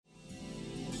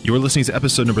You're listening to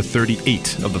episode number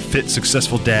 38 of the Fit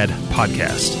Successful Dad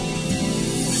podcast.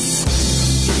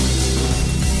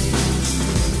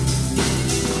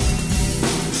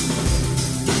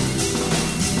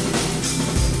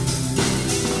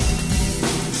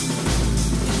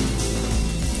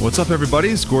 What's up, everybody?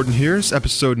 It's Gordon here. It's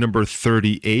episode number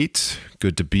 38.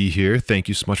 Good to be here. Thank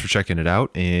you so much for checking it out.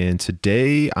 And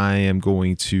today I am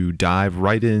going to dive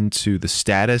right into the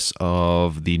status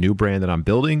of the new brand that I'm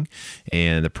building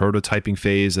and the prototyping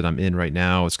phase that I'm in right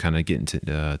now. It's kind of getting to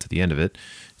the end of it,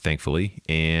 thankfully,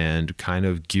 and kind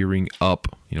of gearing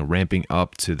up, ramping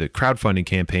up to the crowdfunding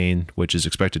campaign, which is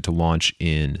expected to launch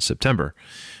in September.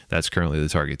 That's currently the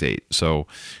target date. So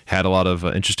had a lot of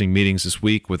interesting meetings this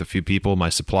week with a few people, my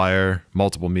supplier,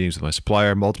 multiple meetings with my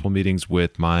supplier, multiple meetings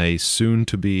with my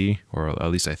soon-to-be, or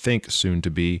at least I think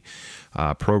soon-to-be,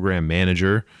 program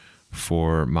manager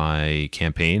for my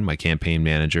campaign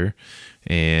manager.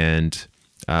 And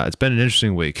it's been an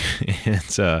interesting week. And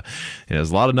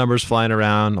there's a lot of numbers flying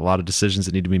around, a lot of decisions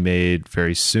that need to be made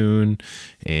very soon.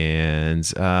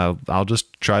 And I'll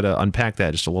just try to unpack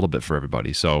that just a little bit for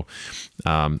everybody. So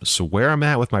where I'm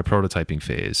at with my prototyping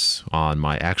phase on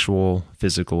my actual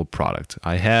physical product,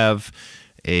 I have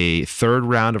a third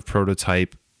round of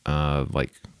prototype,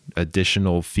 like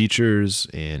additional features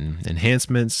and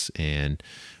enhancements and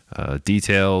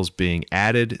details being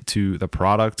added to the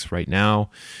product right now.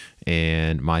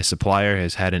 And my supplier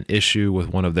has had an issue with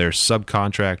one of their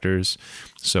subcontractors,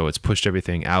 so it's pushed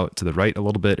everything out to the right a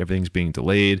little bit. Everything's being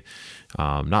delayed,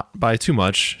 not by too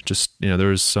much. Just there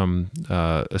was some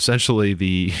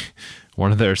essentially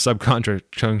one of their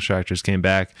subcontractors came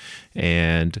back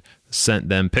and sent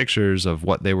them pictures of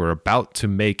what they were about to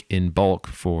make in bulk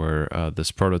for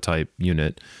this prototype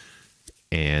unit,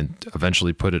 and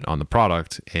eventually put it on the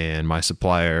product. And my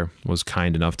supplier was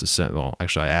kind enough to send, well,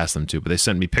 actually I asked them to, but they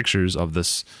sent me pictures of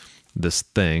this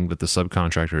thing that the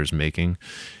subcontractor is making,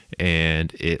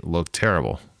 and it looked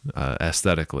terrible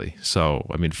aesthetically. So,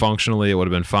 functionally it would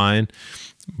have been fine,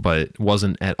 but it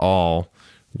wasn't at all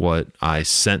what I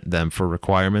sent them for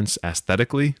requirements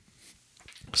aesthetically.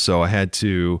 So I had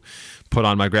to put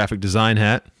on my graphic design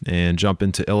hat and jump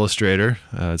into Illustrator.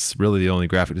 It's really the only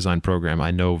graphic design program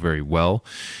I know very well.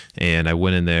 And I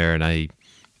went in there and I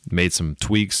made some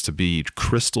tweaks to be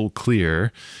crystal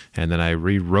clear. And then I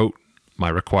rewrote my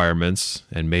requirements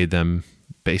and made them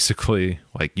basically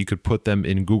like you could put them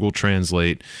in Google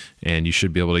Translate and you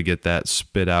should be able to get that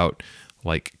spit out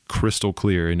like crystal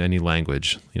clear in any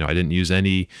language. I didn't use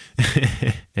any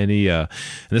and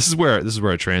this is where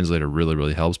a translator really,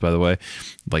 really helps, by the way,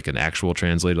 like an actual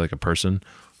translator, like a person.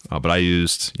 But I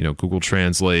used, Google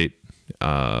Translate,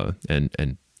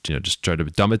 and just tried to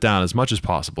dumb it down as much as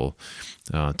possible.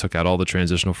 Took out all the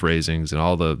transitional phrasings and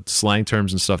all the slang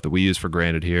terms and stuff that we use for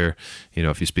granted here,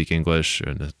 if you speak English,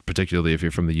 and particularly if you're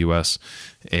from the US.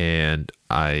 And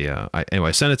anyway,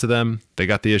 I sent it to them. They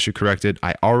got the issue corrected.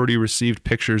 I already received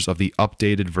pictures of the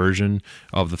updated version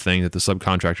of the thing that the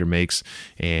subcontractor makes,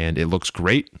 and it looks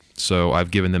great. So I've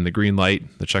given them the green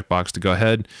light, the checkbox to go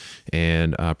ahead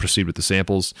and proceed with the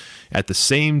samples. At the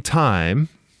same time,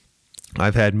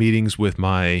 I've had meetings with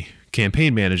my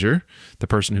campaign manager, the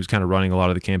person who's kind of running a lot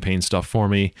of the campaign stuff for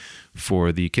me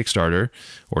for the Kickstarter,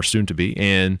 or soon to be,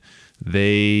 and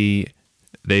they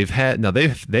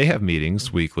have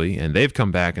meetings weekly, and they've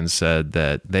come back and said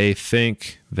that they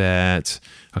think that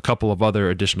a couple of other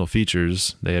additional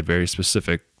features, they had very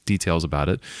specific details about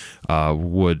it,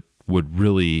 would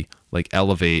really like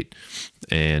elevate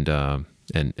and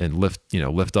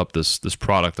lift up this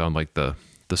product on like the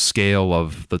scale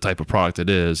of the type of product it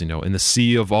is, in the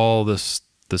sea of all this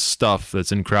stuff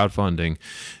that's in crowdfunding,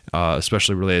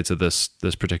 especially related to this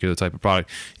particular type of product,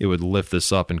 it would lift this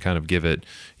up and kind of give it,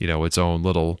 its own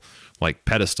little like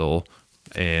pedestal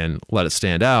and let it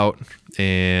stand out.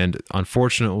 And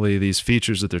unfortunately, these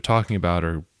features that they're talking about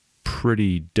are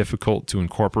pretty difficult to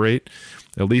incorporate,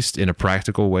 at least in a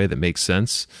practical way that makes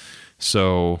sense.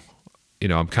 So,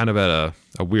 I'm kind of at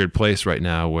a weird place right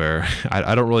now where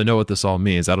I don't really know what this all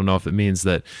means. I don't know if it means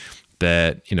that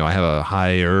I have a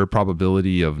higher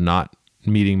probability of not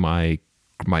meeting my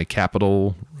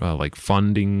capital like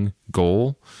funding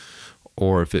goal,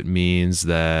 or if it means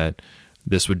that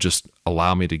this would just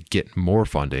allow me to get more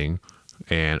funding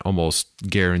and almost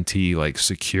guarantee like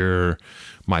secure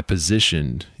my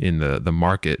position in the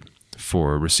market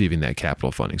for receiving that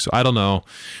capital funding. So I don't know.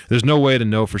 There's no way to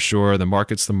know for sure. The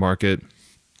market's the market,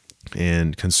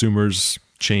 and consumers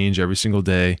change every single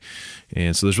day.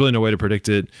 And so there's really no way to predict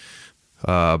it.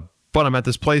 But I'm at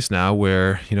this place now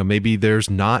where, maybe there's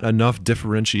not enough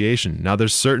differentiation. Now,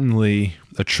 there's certainly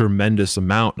a tremendous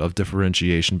amount of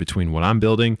differentiation between what I'm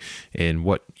building and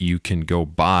what you can go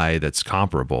buy that's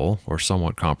comparable or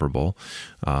somewhat comparable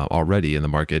already in the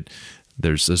market.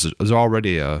 There's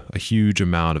already a huge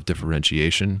amount of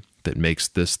differentiation that makes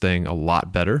this thing a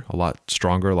lot better, a lot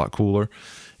stronger, a lot cooler,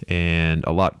 and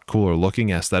a lot cooler looking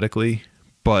aesthetically.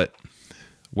 But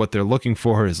what they're looking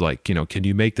for is like, can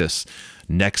you make this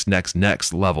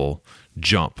next level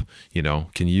jump?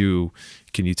 Can you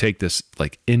take this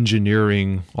like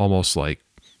engineering, almost like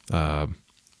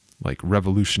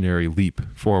revolutionary leap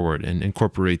forward and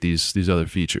incorporate these other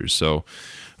features? So,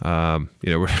 I'm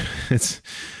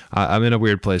in a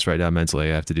weird place right now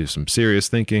mentally. I have to do some serious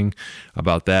thinking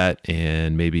about that,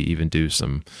 and maybe even do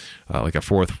some like a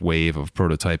fourth wave of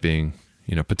prototyping.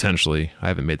 Potentially. I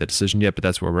haven't made that decision yet, but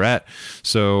that's where we're at.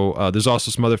 So there's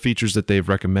also some other features that they've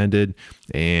recommended,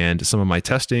 and some of my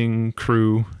testing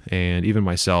crew and even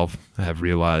myself have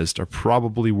realized are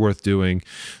probably worth doing.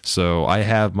 So I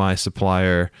have my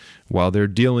supplier, while they're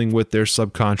dealing with their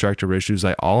subcontractor issues,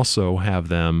 I also have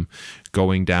them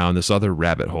going down this other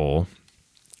rabbit hole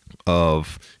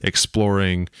of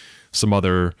exploring some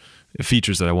other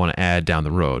features that I want to add down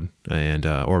the road, and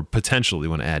or potentially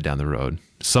want to add down the road.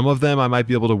 Some of them I might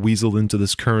be able to weasel into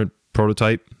this current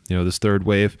prototype, this third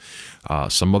wave.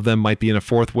 Some of them might be in a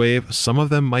fourth wave. Some of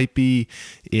them might be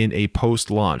in a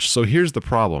post-launch. So here's the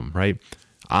problem, right?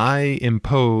 I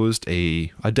imposed a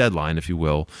deadline, if you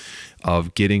will,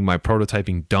 of getting my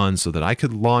prototyping done so that I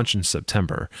could launch in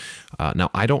September. Now,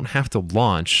 I don't have to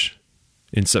launch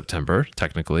in September,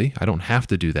 technically. I don't have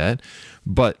to do that,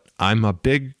 but I'm a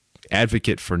big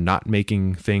advocate for not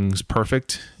making things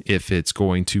perfect if it's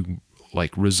going to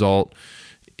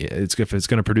if it's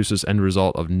going to produce this end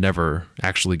result of never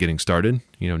actually getting started,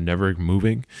 never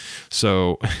moving.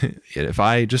 So if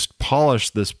I just polish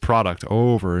this product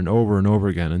over and over and over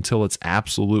again until it's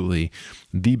absolutely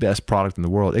the best product in the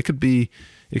world, it could be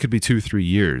 2-3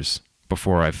 years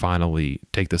before I finally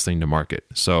take this thing to market.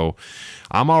 So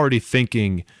I'm already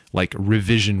thinking like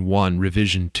revision 1,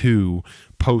 revision 2,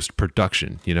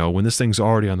 post-production, when this thing's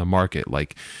already on the market,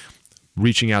 like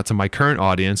reaching out to my current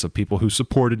audience of people who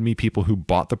supported me, people who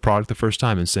bought the product the first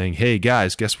time, and saying, hey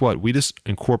guys, guess what? We just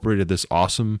incorporated this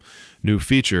awesome new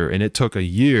feature, and it took a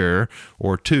year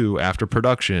or two after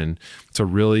production to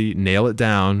really nail it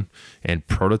down and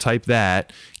prototype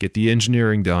that, get the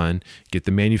engineering done, get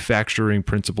the manufacturing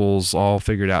principles all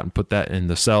figured out, and put that in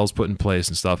the cells put in place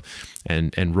and stuff,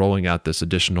 and rolling out this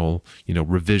additional,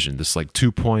 revision, this like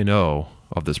 2.0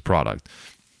 of this product.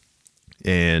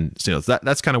 And so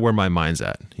that's kind of where my mind's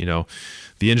at. The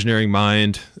engineering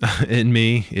mind in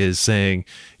me is saying,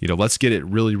 let's get it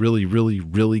really, really, really,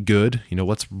 really good.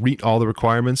 Let's meet all the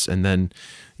requirements, and then,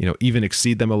 even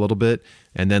exceed them a little bit.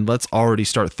 And then let's already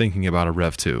start thinking about a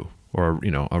Rev 2 or,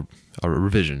 a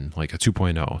revision, like a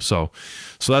 2.0. So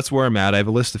that's where I'm at. I have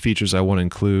a list of features I want to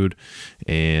include,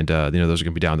 and, those are going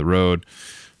to be down the road.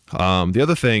 The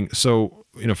other thing, so,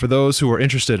 for those who are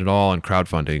interested at all in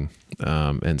crowdfunding,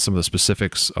 and some of the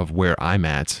specifics of where I'm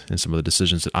at and some of the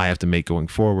decisions that I have to make going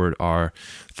forward are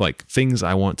like things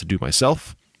I want to do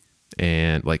myself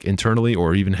and like internally,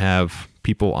 or even have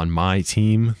people on my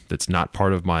team that's not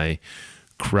part of my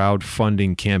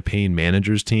crowdfunding campaign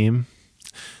managers team.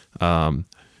 I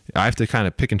have to kind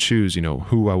of pick and choose,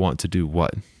 who I want to do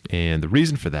what. And the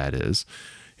reason for that is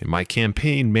in my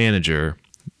campaign manager,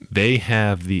 they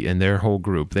have in their whole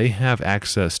group, they have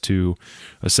access to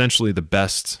essentially the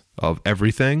best of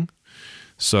everything.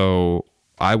 So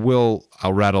I'll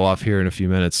rattle off here in a few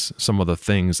minutes some of the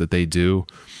things that they do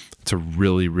to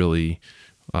really, really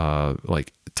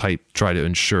try to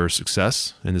ensure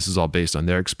success. And this is all based on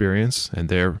their experience, and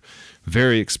they're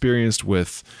very experienced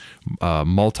with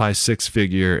multi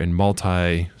 6-figure and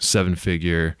multi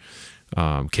 7-figure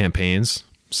campaigns.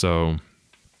 So,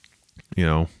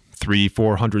 $300,000,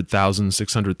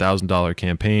 $400,000, $600,000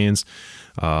 campaigns,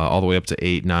 all the way up to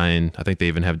 8, 9. I think they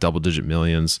even have double-digit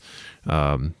millions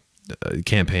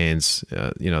campaigns.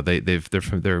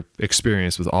 They're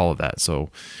experienced with all of that. So,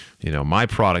 my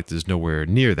product is nowhere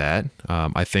near that.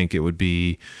 I think it would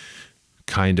be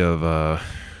kind of, I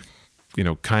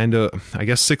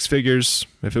guess 6 figures.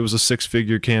 If it was a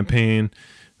 6-figure campaign,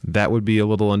 that would be a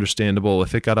little understandable.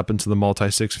 If it got up into the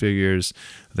multi 6 figures,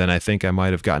 then I think I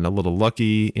might have gotten a little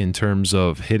lucky in terms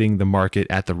of hitting the market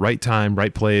at the right time,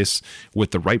 right place, with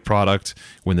the right product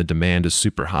when the demand is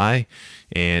super high.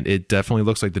 And it definitely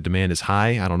looks like the demand is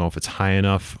high. I don't know if it's high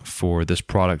enough for this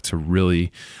product to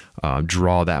really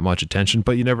draw that much attention,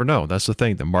 but you never know. That's the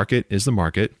thing. The market is the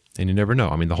market. And you never know.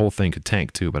 I mean, the whole thing could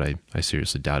tank too, but I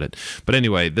seriously doubt it. But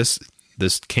anyway, this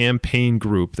campaign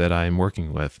group that I'm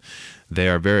working with, they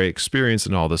are very experienced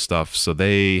in all this stuff. So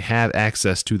they have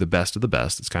access to the best of the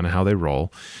best. It's kind of how they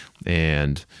roll.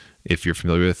 And if you're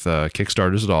familiar with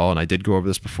Kickstarters at all, and I did go over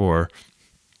this before,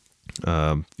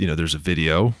 there's a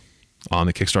video on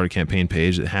the Kickstarter campaign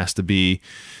page. It has to be,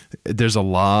 there's a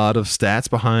lot of stats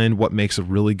behind what makes a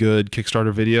really good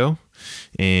Kickstarter video.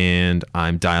 And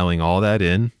I'm dialing all that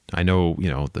in. I know,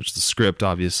 there's the script,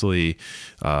 obviously.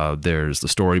 There's the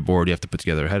storyboard you have to put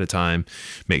together ahead of time.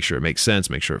 Make sure it makes sense.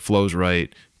 Make sure it flows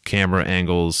right. Camera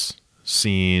angles,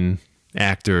 scene,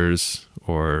 actors,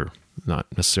 or not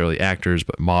necessarily actors,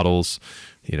 but models,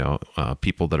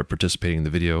 people that are participating in the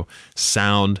video.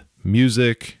 Sound,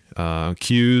 music,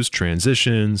 cues,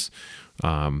 transitions,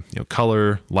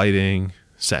 color, lighting,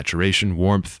 saturation,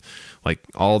 warmth. Like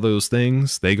all those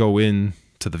things, they go in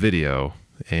to the video.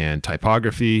 And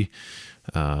typography,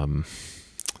 the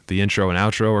intro and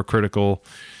outro are critical.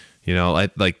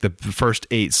 Like the first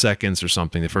 8 seconds or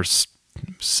something, the first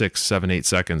 6, 7, 8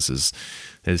 seconds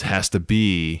has to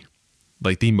be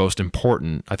like the most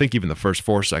important. I think even the first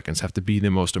 4 seconds have to be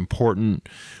the most important,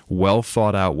 well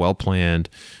thought out, well planned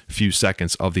few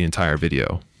seconds of the entire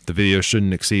video. The video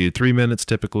shouldn't exceed 3 minutes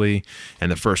typically,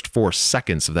 and the first 4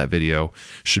 seconds of that video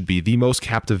should be the most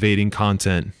captivating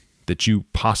content that you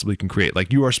possibly can create.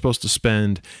 Like, you are supposed to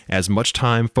spend as much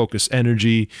time, focus,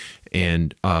 energy,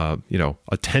 and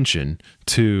attention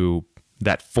to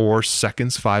that 4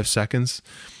 seconds, 5 seconds,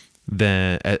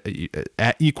 then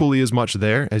at equally as much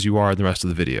there as you are in the rest of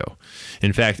the video.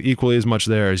 In fact, equally as much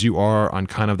there as you are on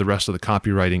kind of the rest of the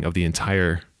copywriting of the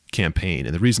entire campaign.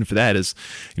 And the reason for that is,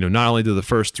 not only do the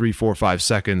first 3, 4, 5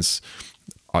 seconds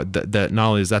that not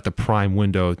only is that the prime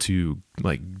window to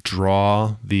like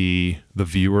draw the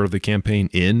viewer of the campaign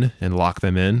in and lock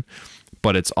them in,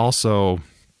 but it's also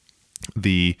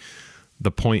the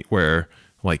point where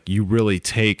like you really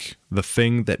take the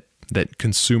thing that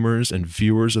consumers and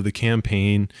viewers of the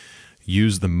campaign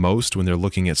use the most when they're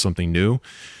looking at something new,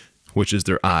 which is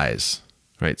their eyes.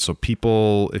 Right. So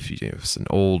people, it's an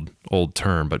old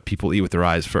term, but people eat with their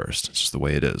eyes first. It's just the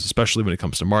way it is, especially when it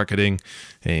comes to marketing.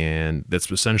 And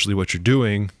that's essentially what you're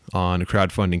doing on a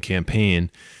crowdfunding campaign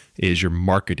is you're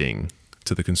marketing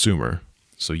to the consumer.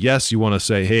 So yes, you want to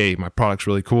say, hey, my product's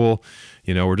really cool.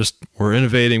 We're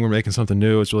innovating. We're making something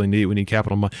new. It's really neat. We need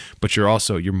capital money. But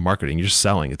you're marketing. You're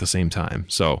selling at the same time.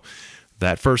 So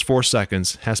that first 4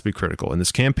 seconds has to be critical. And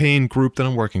this campaign group that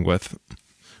I'm working with,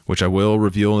 which I will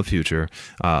reveal in the future,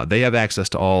 they have access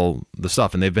to all the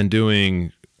stuff, and they've been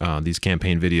doing these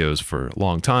campaign videos for a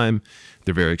long time.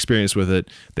 They're very experienced with it.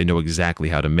 They know exactly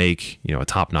how to make, a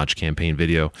top-notch campaign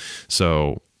video.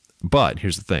 So, but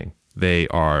here's the thing. They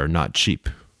are not cheap,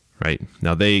 right?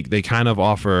 Now, they kind of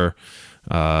offer,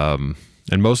 and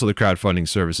most of the crowdfunding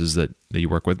services that you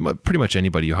work with, pretty much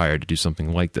anybody you hire to do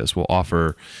something like this will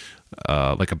offer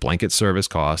like a blanket service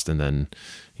cost, and then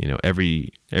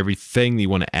everything you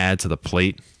want to add to the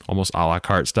plate, almost a la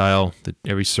carte style,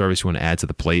 every service you want to add to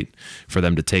the plate for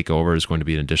them to take over is going to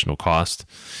be an additional cost.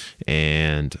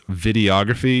 And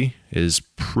videography is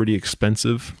pretty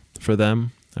expensive for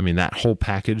them. I mean, that whole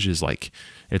package is like,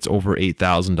 it's over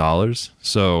 $8,000.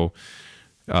 So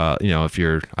if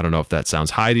you're, I don't know if that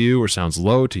sounds high to you or sounds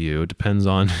low to you. It depends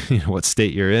on what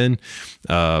state you're in.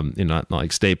 Not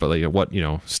like state, but like what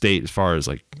state as far as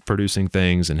like producing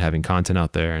things and having content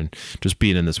out there and just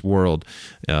being in this world.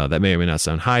 That may or may not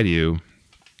sound high to you.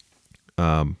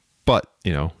 But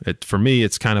for me,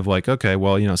 it's kind of like, okay,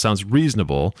 well, it sounds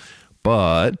reasonable,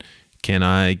 but can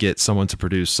I get someone to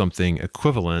produce something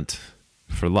equivalent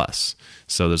for less?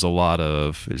 So there's a lot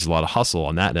of hustle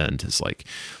on that end. It's like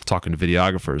talking to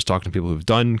videographers, talking to people who've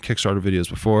done Kickstarter videos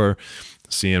before,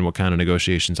 seeing what kind of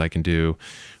negotiations I can do.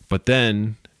 But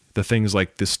then the things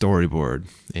like the storyboard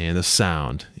and the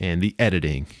sound and the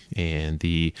editing and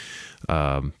the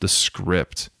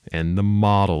script and the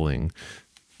modeling,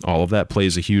 all of that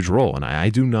plays a huge role. And I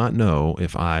do not know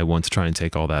if I want to try and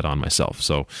take all that on myself.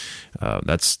 So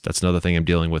that's another thing I'm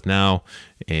dealing with now.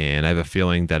 And I have a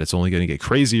feeling that it's only going to get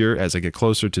crazier as I get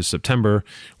closer to September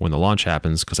when the launch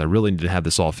happens, because I really need to have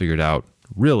this all figured out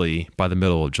really by the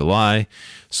middle of July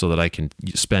so that I can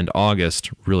spend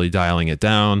August really dialing it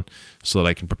down so that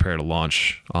I can prepare to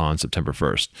launch on September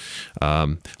 1st.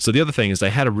 So the other thing is I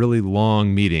had a really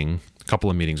long meeting, a couple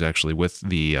of meetings actually, with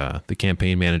the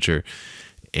campaign manager.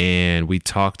 and we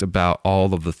talked about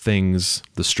all of the things,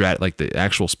 like the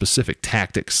actual specific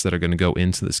tactics that are going to go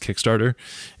into this Kickstarter.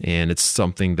 And it's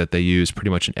something that they use pretty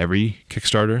much in every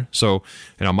Kickstarter. So,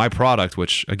 my product,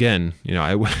 which again,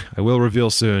 I will reveal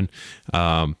soon,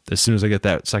 as soon as I get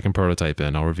that second prototype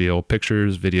in, I'll reveal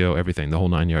pictures, video, everything, the whole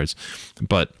 9 yards.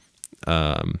 But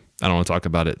I don't want to talk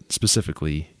about it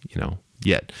specifically,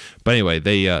 yet. But anyway,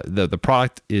 the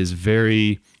product is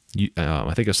very,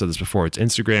 I think I've said this before, it's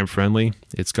Instagram friendly.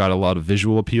 It's got a lot of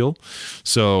visual appeal.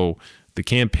 So the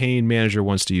campaign manager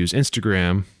wants to use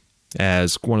Instagram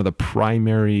as one of the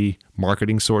primary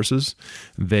marketing sources.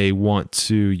 They want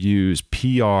to use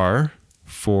PR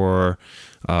for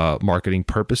marketing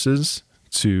purposes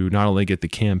to not only get the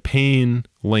campaign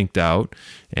linked out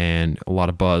and a lot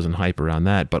of buzz and hype around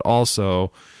that, but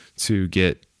also to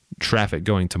get traffic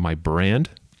going to my brand,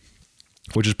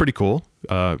 which is pretty cool.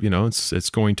 It's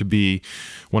going to be,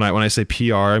 when I say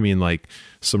PR, I mean like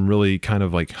some really kind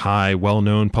of like high,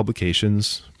 well-known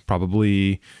publications,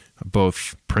 probably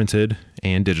both printed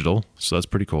and digital. So that's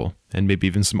pretty cool. And maybe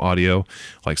even some audio,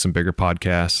 like some bigger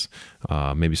podcasts,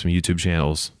 maybe some YouTube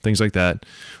channels, things like that.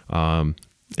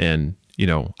 And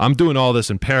I'm doing all this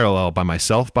in parallel by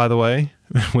myself, by the way,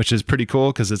 which is pretty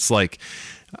cool because it's like,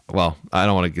 well, I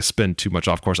don't want to spend too much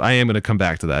off course. I am going to come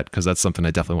back to that because that's something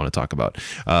I definitely want to talk about.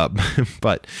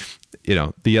 But,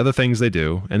 the other things they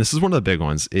do, and this is one of the big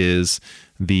ones, is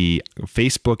the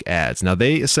Facebook ads. Now,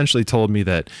 they essentially told me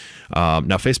that,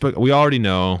 now Facebook, we already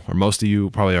know, or most of you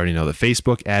probably already know, that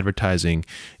Facebook advertising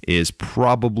is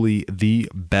probably the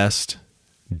best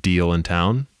deal in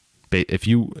town. If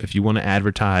you want to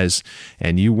advertise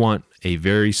and you want a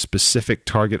very specific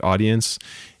target audience,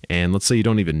 and let's say you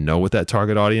don't even know what that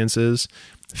target audience is,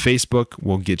 Facebook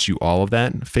will get you all of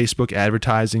that. Facebook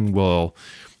advertising will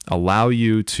allow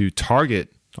you to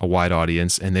target a wide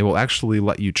audience, and they will actually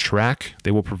let you track.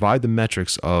 They will provide the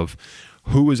metrics of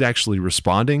who is actually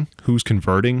responding, who's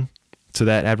converting to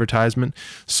that advertisement.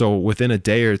 So within a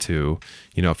day or two,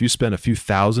 if you spend a few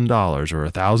 $1,000s or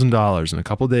 $1,000 in a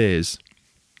couple of days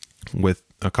with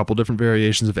a couple different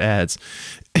variations of ads,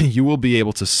 you will be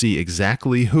able to see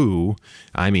exactly who,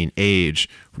 age,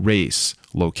 race,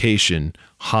 location,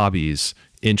 hobbies,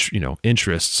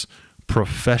 interests,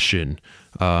 profession,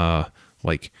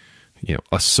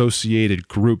 associated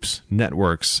groups,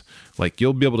 networks. Like,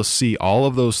 you'll be able to see all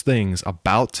of those things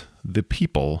about the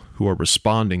people who are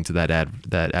responding to that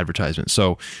advertisement.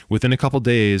 So within a couple of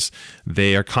days,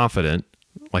 they are confident,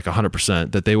 like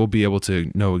 100%, that they will be able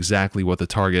to know exactly what the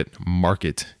target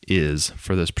market is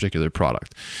for this particular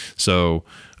product. So,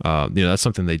 that's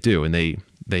something they do, and they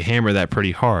hammer that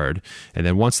pretty hard. And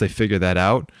then once they figure that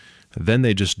out, then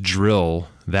they just drill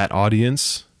that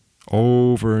audience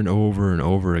over and over and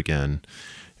over again,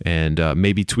 and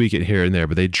maybe tweak it here and there,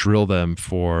 but they drill them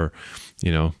for,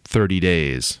 30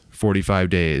 days, 45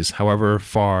 days, however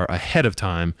far ahead of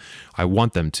time I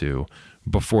want them to,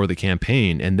 before the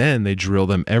campaign, and then they drill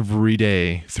them every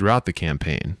day throughout the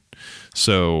campaign.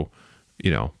 So,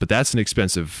 but that's an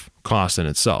expensive cost in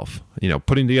itself.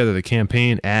 Putting together the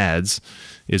campaign ads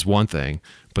is one thing,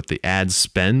 but the ad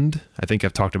spend, I think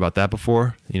I've talked about that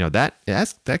before.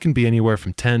 That can be anywhere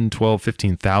from $10,000,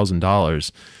 $12,000,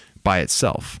 $15,000 by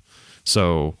itself.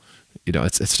 So,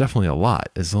 it's definitely a lot.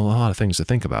 There's a lot of things to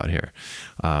think about here,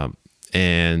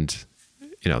 and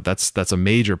that's a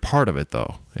major part of it,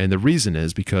 though. And the reason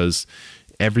is because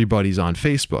everybody's on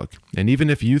Facebook. And even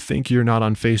if you think you're not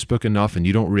on Facebook enough and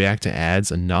you don't react to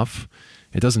ads enough,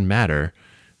 it doesn't matter,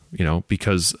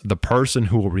 because the person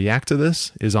who will react to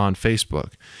this is on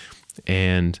Facebook.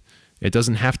 And it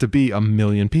doesn't have to be 1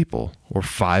 million people or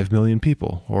 5 million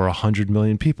people or 100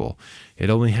 million people. It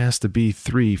only has to be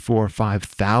 3, 4,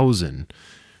 5,000,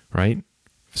 right?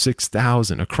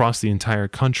 6,000 across the entire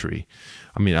country.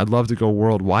 I'd love to go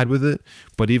worldwide with it,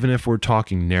 but even if we're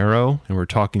talking narrow and we're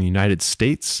talking United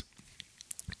States,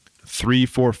 3,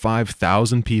 4,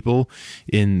 5,000 people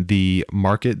in the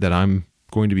market that I'm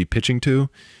going to be pitching to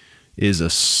is a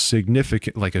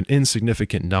significant, like an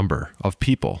insignificant number of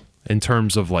people in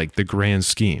terms of like the grand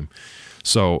scheme.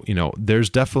 So, there's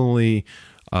definitely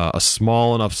a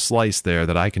small enough slice there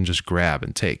that I can just grab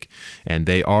and take. And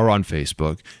they are on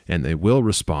Facebook and they will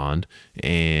respond.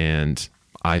 And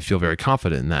I feel very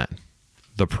confident in that.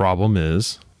 The problem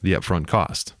is the upfront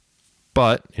cost.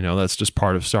 But, that's just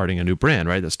part of starting a new brand,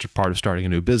 right? That's just part of starting a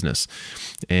new business.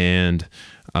 And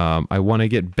I want to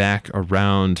get back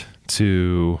around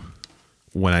to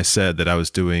when I said that I was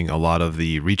doing a lot of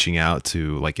the reaching out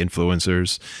to like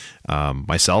influencers,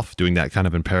 myself, doing that kind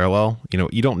of in parallel.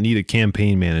 You don't need a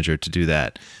campaign manager to do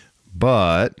that.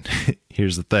 But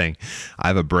here's the thing. I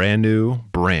have a brand new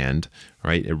brand,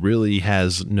 right? It really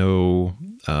has no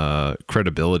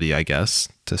credibility, I guess,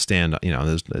 to stand,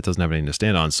 it doesn't have anything to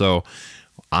stand on. So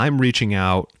I'm reaching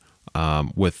out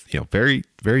with, very,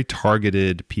 very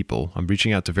targeted people. I'm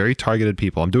reaching out to very targeted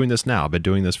people. I'm doing this now. I've been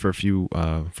doing this for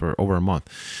for over a month,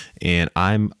 and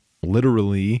I'm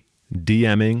literally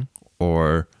DMing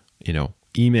or,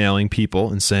 emailing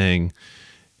people and saying,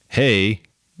 hey,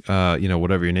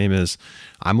 whatever your name is,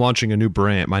 I'm launching a new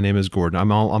brand. My name is Gordon.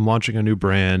 I'm launching a new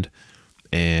brand,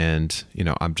 and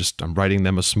I'm writing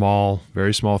them a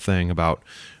very small thing about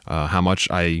how much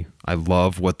I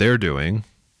love what they're doing.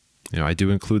 I do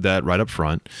include that right up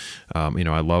front. I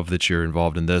love that you're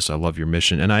involved in this. I love your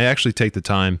mission. And I actually take the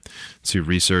time to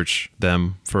research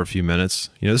them for a few minutes.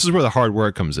 This is where the hard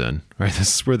work comes in, right?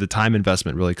 This is where the time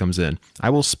investment really comes in. I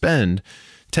will spend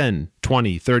 10,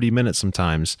 20, 30 minutes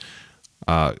sometimes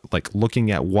looking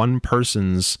at one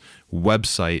person's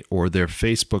website or their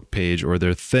Facebook page or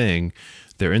their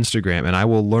Instagram, and I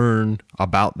will learn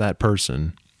about that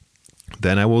person.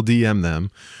 Then I will DM them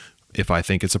if I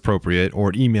think it's appropriate,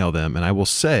 or email them, and I will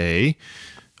say,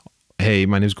 hey,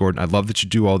 my name's Gordon. I love that you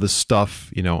do all this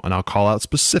stuff, and I'll call out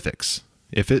specifics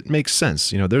if it makes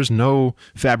sense. There's no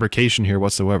fabrication here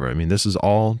whatsoever. I mean, this is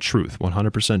all truth,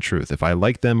 100% truth. If I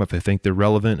like them, if I think they're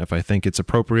relevant, if I think it's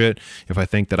appropriate, if I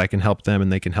think that I can help them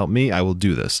and they can help me, I will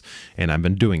do this. And I've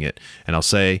been doing it. And I'll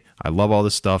say, I love all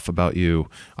this stuff about you.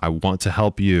 I want to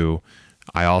help you.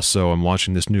 I also am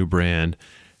launching this new brand.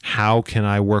 How can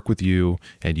I work with you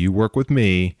and you work with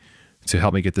me to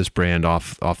help me get this brand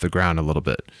off the ground a little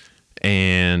bit?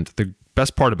 And the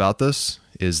best part about this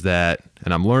is that,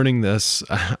 and I'm learning this,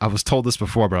 I was told this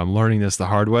before, but I'm learning this the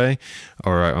hard way,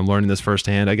 or I'm learning this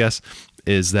firsthand, I guess,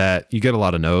 is that you get a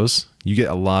lot of no's. You get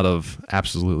a lot of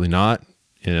absolutely not,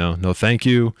 no thank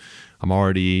you. I'm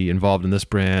already involved in this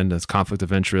brand. It's conflict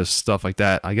of interest, stuff like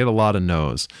that. I get a lot of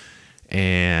no's,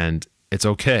 and it's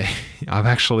okay. I've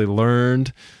actually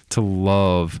learned to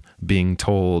love being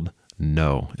told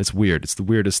no. It's weird. It's the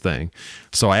weirdest thing.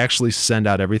 So I actually send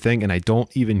out everything, and I don't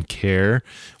even care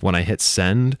when I hit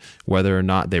send whether or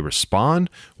not they respond,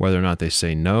 whether or not they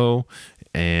say no.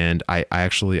 And I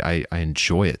actually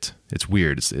enjoy it. It's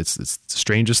weird. It's the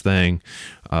strangest thing.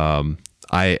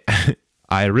 I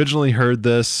originally heard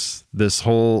this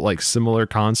whole similar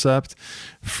concept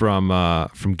from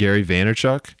Gary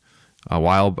Vaynerchuk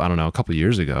a couple of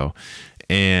years ago.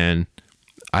 And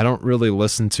I don't really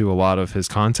listen to a lot of his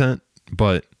content,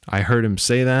 but I heard him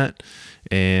say that,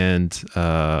 and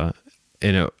I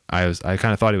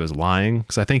kind of thought he was lying,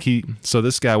 because I think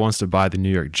this guy wants to buy the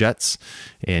New York Jets,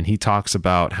 and he talks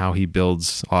about how he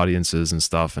builds audiences and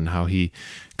stuff, and how he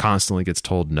constantly gets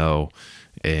told no,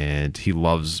 and he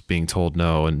loves being told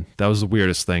no. And that was the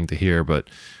weirdest thing to hear, but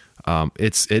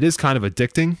it is kind of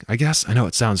addicting, I guess. I know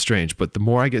it sounds strange, but the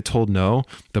more I get told no,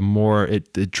 the more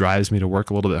it drives me to work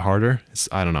a little bit harder.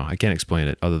 I don't know. I can't explain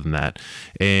it other than that.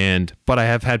 But I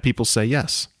have had people say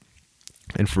yes.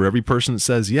 And for every person that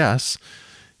says yes,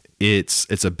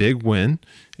 it's a big win.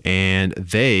 And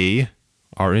they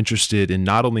are interested in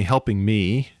not only helping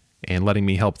me and letting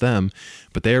me help them,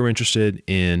 but they are interested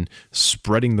in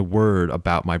spreading the word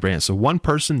about my brand. So one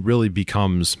person really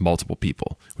becomes multiple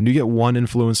people. When you get one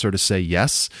influencer to say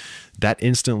yes, that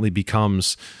instantly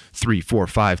becomes 3, 4,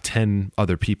 5, 10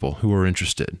 other people who are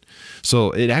interested.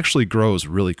 So it actually grows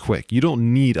really quick. You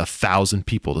don't need 1,000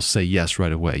 people to say yes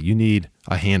right away. You need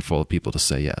a handful of people to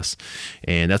say yes.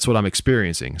 And that's what I'm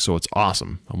experiencing. So it's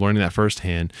awesome. I'm learning that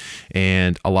firsthand.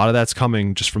 And a lot of that's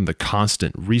coming just from the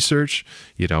constant research,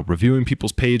 reviewing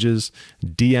people's pages,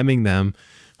 DMing them,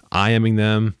 IMing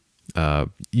them,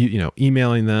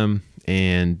 emailing them,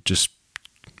 and just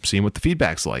seeing what the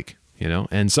feedback's like.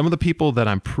 And some of the people that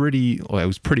I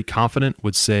was pretty confident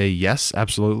would say yes,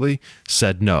 absolutely,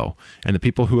 said no. And the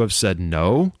people who have said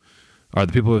no, or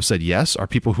the people who have said yes, are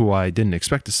people who I didn't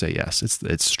expect to say yes.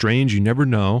 It's strange. You never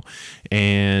know.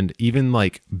 And even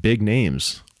big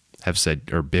names have said,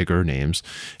 or bigger names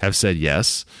have said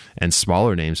yes, and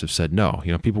smaller names have said no.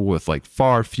 People with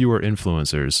far fewer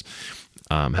influencers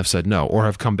have said no, or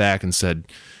have come back and said,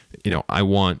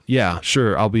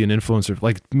 sure, I'll be an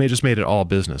influencer. Just made it all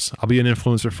business. I'll be an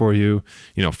influencer for you,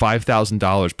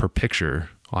 $5,000 per picture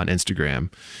on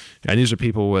Instagram. And these are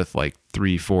people with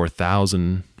 3,000,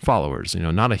 4,000 followers,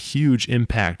 not a huge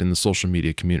impact in the social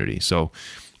media community. So,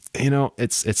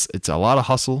 it's a lot of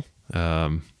hustle.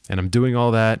 And I'm doing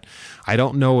all that. I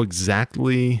don't know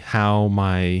exactly how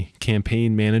my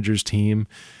campaign manager's team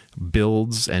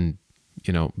builds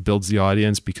the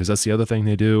audience, because that's the other thing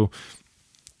they do.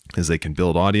 is they can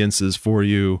build audiences for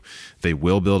you. They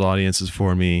will build audiences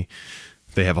for me.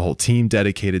 They have a whole team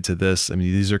dedicated to this. I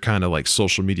mean, these are kind of like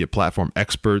social media platform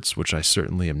experts, which I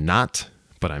certainly am not,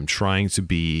 but I'm trying to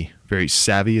be very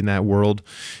savvy in that world.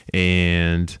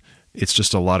 And it's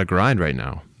just a lot of grind right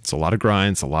now. It's a lot of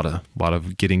grind. It's a lot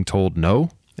of getting told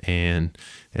no. And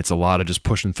it's a lot of just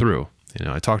pushing through. You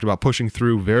know, I talked about pushing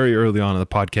through very early on in the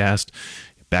podcast,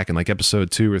 back in like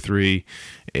episode 2 or 3,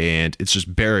 and it's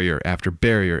just barrier after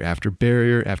barrier after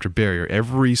barrier after barrier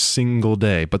every single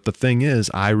day. But the thing is,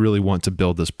 I really want to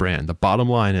build this brand. The bottom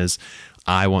line is,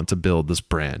 I want to build this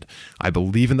brand. I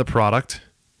believe in the product.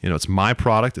 You know, it's my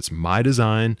product. It's my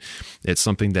design. It's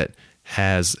something that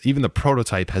has, even the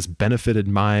prototype has benefited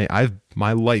my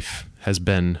life has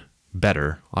been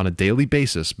better on a daily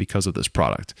basis because of this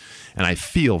product. And I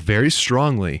feel very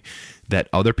strongly that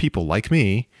other people like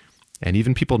me, and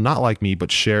even people not like me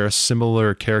but share a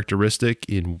similar characteristic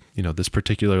in, you know, this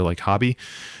particular like hobby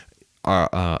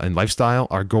and lifestyle,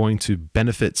 are going to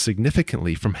benefit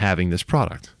significantly from having this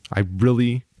product. I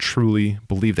really truly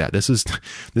believe that. This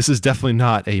is definitely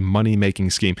not a money-making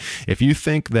scheme. If you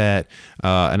think that,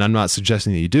 and I'm not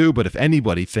suggesting that you do, but if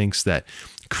anybody thinks that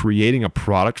creating a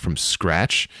product from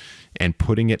scratch and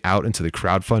putting it out into the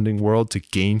crowdfunding world to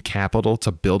gain capital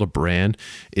to build a brand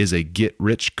is a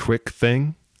get-rich-quick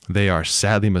thing, they are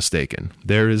sadly mistaken.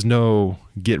 There is no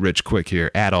get rich quick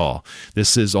here at all.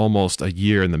 This is almost a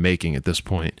year in the making at this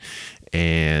point,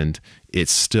 and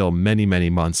it's still many, many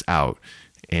months out.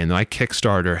 And my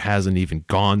Kickstarter hasn't even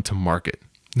gone to market.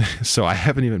 So I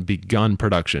haven't even begun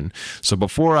production. So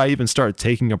before I even start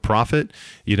taking a profit,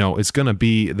 you know, it's going to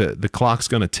be, the clock's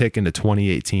going to tick into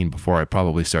 2018 before I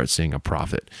probably start seeing a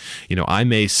profit. You know, I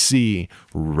may see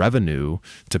revenue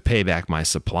to pay back my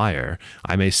supplier.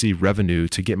 I may see revenue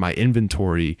to get my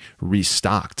inventory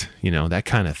restocked, you know, that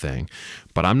kind of thing.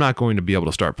 But I'm not going to be able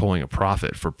to start pulling a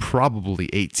profit for probably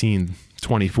 18,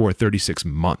 24, 36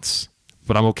 months.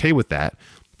 But I'm okay with that,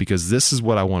 because this is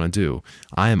what I want to do.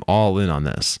 I am all in on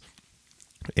this.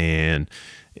 And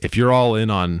if you're all in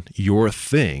on your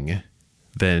thing,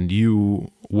 then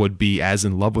you would be as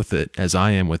in love with it as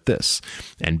I am with this.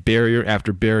 And barrier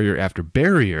after barrier after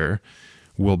barrier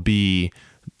will be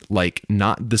like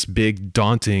not this big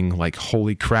daunting, like,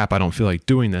 holy crap, I don't feel like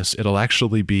doing this. It'll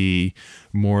actually be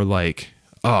more like,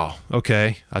 oh,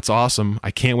 okay, that's awesome.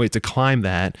 I can't wait to climb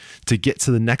that to get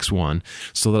to the next one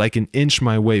so that I can inch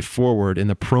my way forward in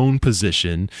the prone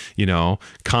position, you know,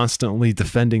 constantly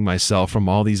defending myself from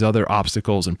all these other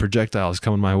obstacles and projectiles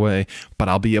coming my way. But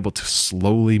I'll be able to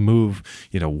slowly move,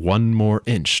 you know, 1 more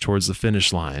inch towards the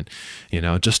finish line, you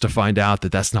know, just to find out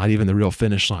that that's not even the real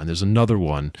finish line. There's another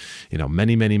one, you know,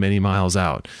 many, many, many miles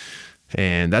out.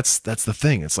 And that's the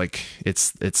thing. It's like, it's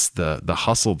the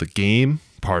hustle, the game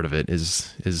part of it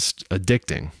is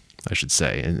addicting, I should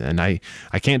say. And I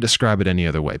can't describe it any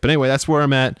other way. But anyway, that's where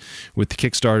I'm at with the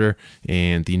Kickstarter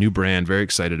and the new brand. Very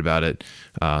excited about it.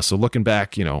 So looking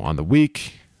back, you know, on the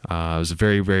week, it was a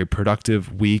very, very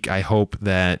productive week. I hope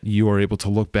that you are able to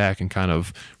look back and kind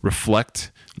of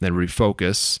reflect and then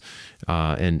refocus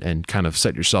and kind of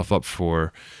set yourself up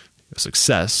for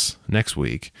success next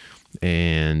week.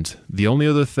 And the only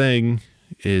other thing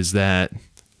is that,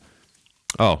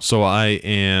 so I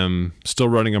am still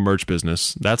running a merch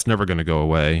business. That's never going to go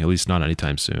away, at least not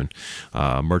anytime soon.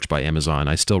 Merch by Amazon.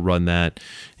 I still run that,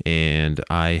 and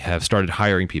I have started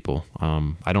hiring people.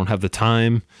 I don't have the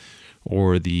time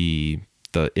or the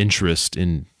interest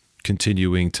in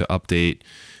continuing to update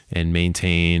and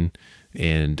maintain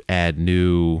and add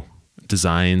new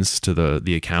designs to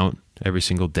the account every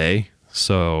single day.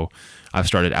 So I've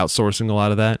started outsourcing a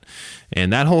lot of that.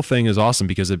 And that whole thing is awesome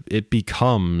because it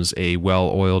becomes a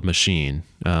well-oiled machine.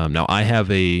 Now, I have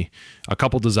a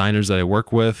couple designers that I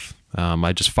work with.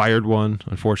 I just fired one,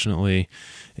 unfortunately.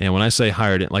 And when I say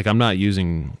hired, like, I'm not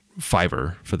using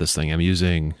Fiverr for this thing. I'm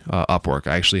using Upwork.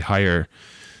 I actually hire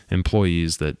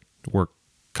employees that work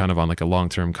kind of on like a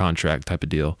long-term contract type of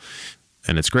deal.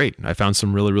 And it's great. I found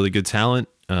some really, really good talent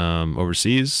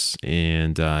overseas,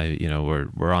 and you know,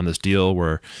 we're on this deal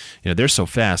where, you know, they're so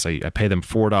fast. I pay them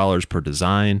 $4 per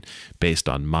design based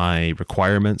on my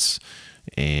requirements,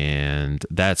 and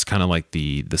that's kind of like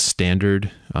the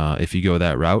standard if you go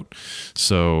that route.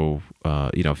 So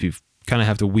you know, if you kind of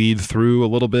have to weed through a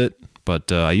little bit.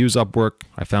 But I use Upwork.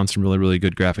 I found some really, really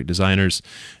good graphic designers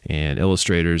and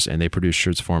illustrators, and they produce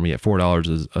shirts for me at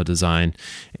 $4 a design.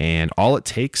 And all it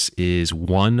takes is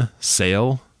one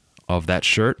sale of that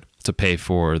shirt to pay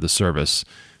for the service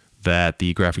that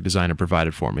the graphic designer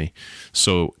provided for me.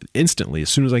 So instantly, as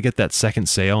soon as I get that second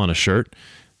sale on a shirt,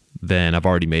 then I've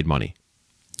already made money.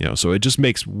 So it just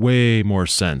makes way more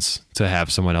sense to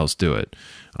have someone else do it.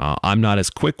 I'm not as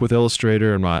quick with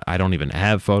Illustrator, I don't even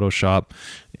have Photoshop,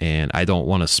 and I don't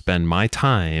want to spend my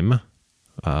time,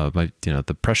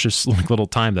 the precious little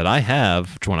time that I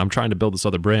have when I'm trying to build this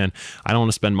other brand. I don't want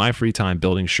to spend my free time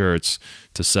building shirts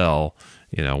to sell,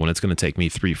 when it's going to take me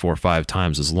 3, 4, 5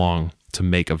 times as long to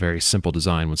make a very simple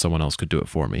design when someone else could do it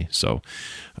for me. So,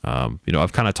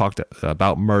 I've kind of talked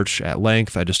about merch at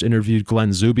length. I just interviewed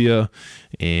Glenn Zubia,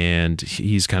 and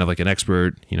he's kind of like an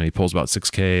expert. He pulls about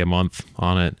 $6,000 a month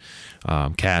on it,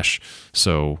 cash.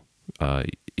 So,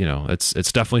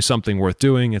 it's definitely something worth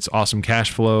doing. It's awesome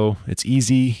cash flow. It's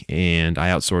easy, and I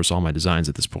outsource all my designs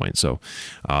at this point. So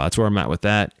that's where I'm at with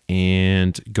that.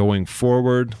 And going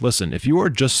forward, listen, if you are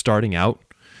just starting out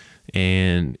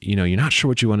and you're not sure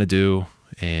what you want to do,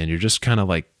 and you're just kind of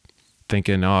like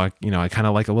thinking, I kind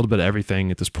of like a little bit of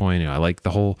everything at this point. I like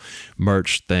the whole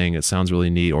merch thing. It sounds really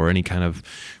neat, or any kind of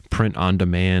print on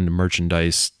demand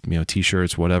merchandise,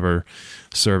 t-shirts, whatever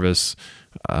service.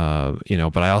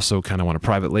 But I also kind of want to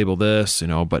private label this,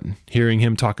 but hearing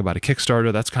him talk about a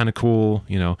Kickstarter, that's kind of cool.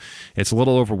 It's a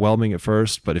little overwhelming at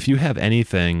first, but if you have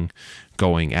anything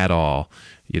going at all,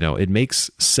 it makes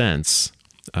sense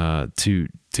to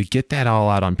get that all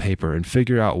out on paper and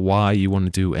figure out why you want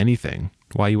to do anything,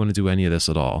 why you want to do any of this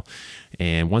at all.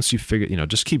 And once you figure,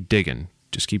 just keep digging.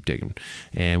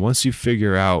 And once you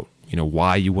figure out,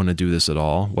 why you want to do this at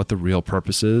all, what the real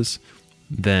purpose is,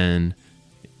 then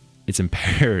it's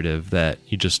imperative that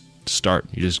you just start.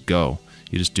 You just go.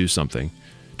 You just do something.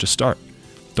 Just start.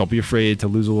 Don't be afraid to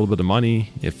lose a little bit of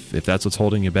money if that's what's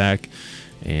holding you back.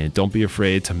 And don't be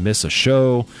afraid to miss a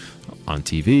show on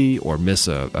TV, or miss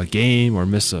a game, or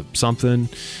miss something.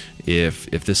 If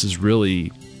this is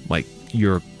really like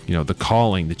your, the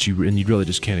calling that you really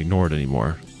just can't ignore it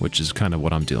anymore, which is kind of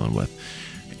what I'm dealing with.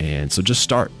 And so just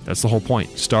start. That's the whole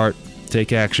point. Start,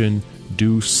 take action,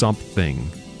 do something.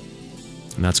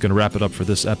 And that's going to wrap it up for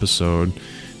this episode.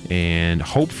 And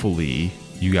hopefully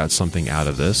you got something out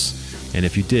of this. And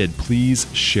if you did, please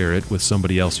share it with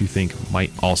somebody else you think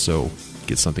might also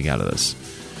get something out of this.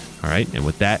 All right. And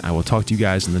with that, I will talk to you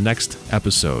guys in the next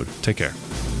episode. Take care.